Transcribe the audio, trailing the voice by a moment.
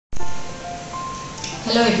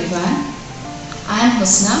Hello everyone, I am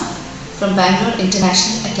Husna from Bangalore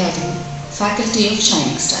International Academy, Faculty of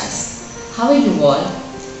Shining Stars. How are you all?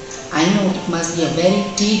 I know it must be a very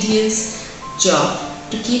tedious job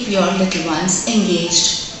to keep your little ones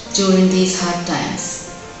engaged during these hard times.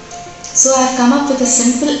 So I have come up with a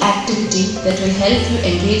simple activity that will help you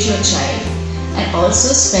engage your child and also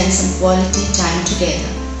spend some quality time together.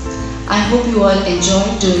 I hope you all enjoy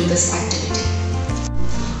doing this activity.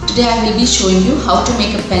 Today I will be showing you how to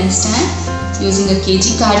make a pen stand using a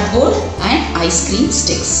kg cardboard and ice cream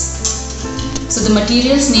sticks. So the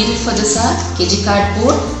materials needed for this are kg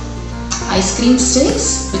cardboard, ice cream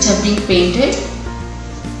sticks which have been painted,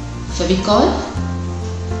 Fevicol,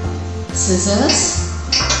 scissors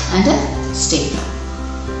and a stapler.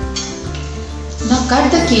 Now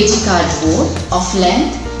cut the kg cardboard of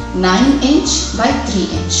length 9 inch by 3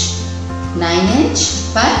 inch, 9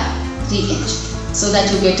 inch by 3 inch. So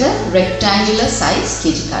that you get a rectangular size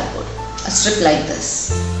kg cardboard, a strip like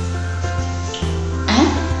this,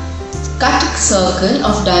 and cut a circle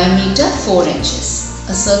of diameter 4 inches,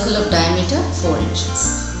 a circle of diameter 4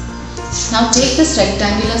 inches. Now take this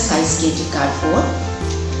rectangular size kg cardboard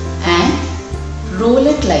and roll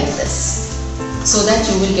it like this, so that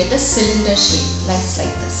you will get a cylinder shape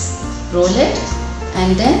like this. Roll it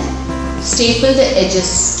and then staple the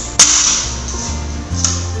edges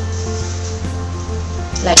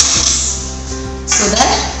like this, so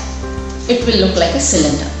that it will look like a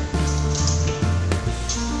cylinder.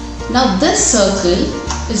 Now this circle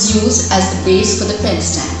is used as the base for the pen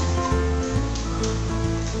stand.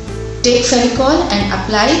 Take Fevicol and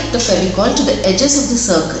apply the Fevicol to the edges of the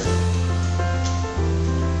circle.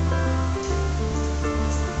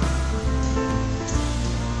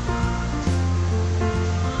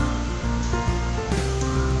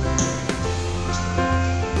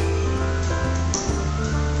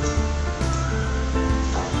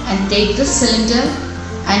 And take the cylinder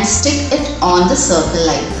and stick it on the circle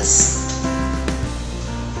like this.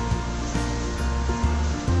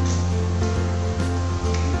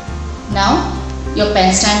 Now your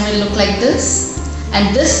pen stand will look like this,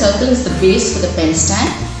 and this circle is the base for the pen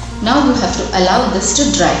stand. Now you have to allow this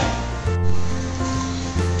to dry.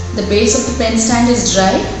 The base of the pen stand is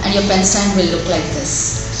dry and your pen stand will look like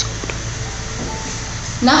this.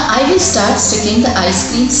 Now I will start sticking the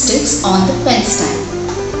ice cream sticks on the pen stand.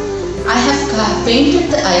 I have painted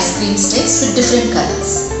the ice cream sticks with different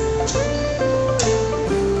colors.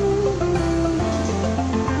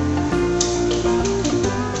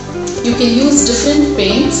 You can use different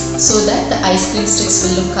paints so that the ice cream sticks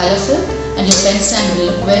will look colorful and your pen stand will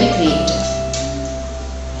look very creative.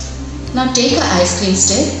 Now take an ice cream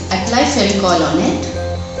stick, apply Fevicol on it,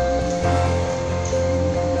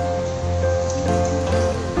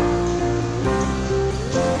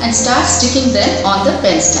 and start sticking them on the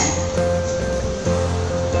pen stand.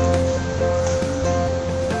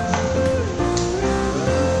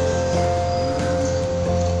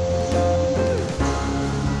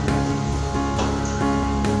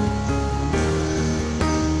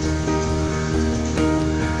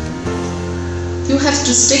 You have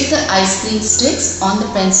to stick the ice cream sticks on the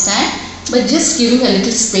pen stand by just giving a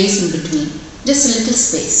little space in between, just a little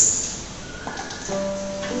space.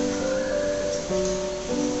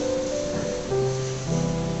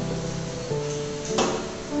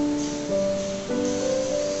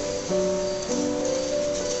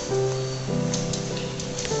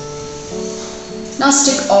 Now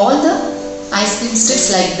stick all the ice cream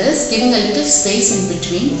sticks like this, giving a little space in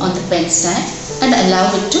between on the pen stand, and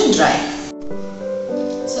allow it to dry.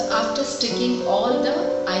 So after sticking all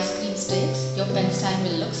the ice cream sticks, your pen stand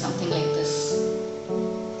will look something like this.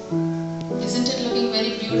 Isn't it looking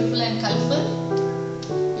very beautiful and colorful?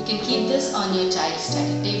 You can keep this on your child's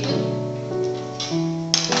study table.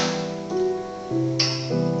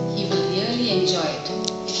 He will really enjoy it.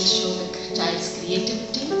 It will show the child's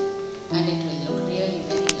creativity and it will look really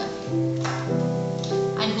very lovely.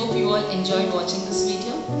 I hope you all enjoyed watching this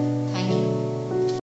video.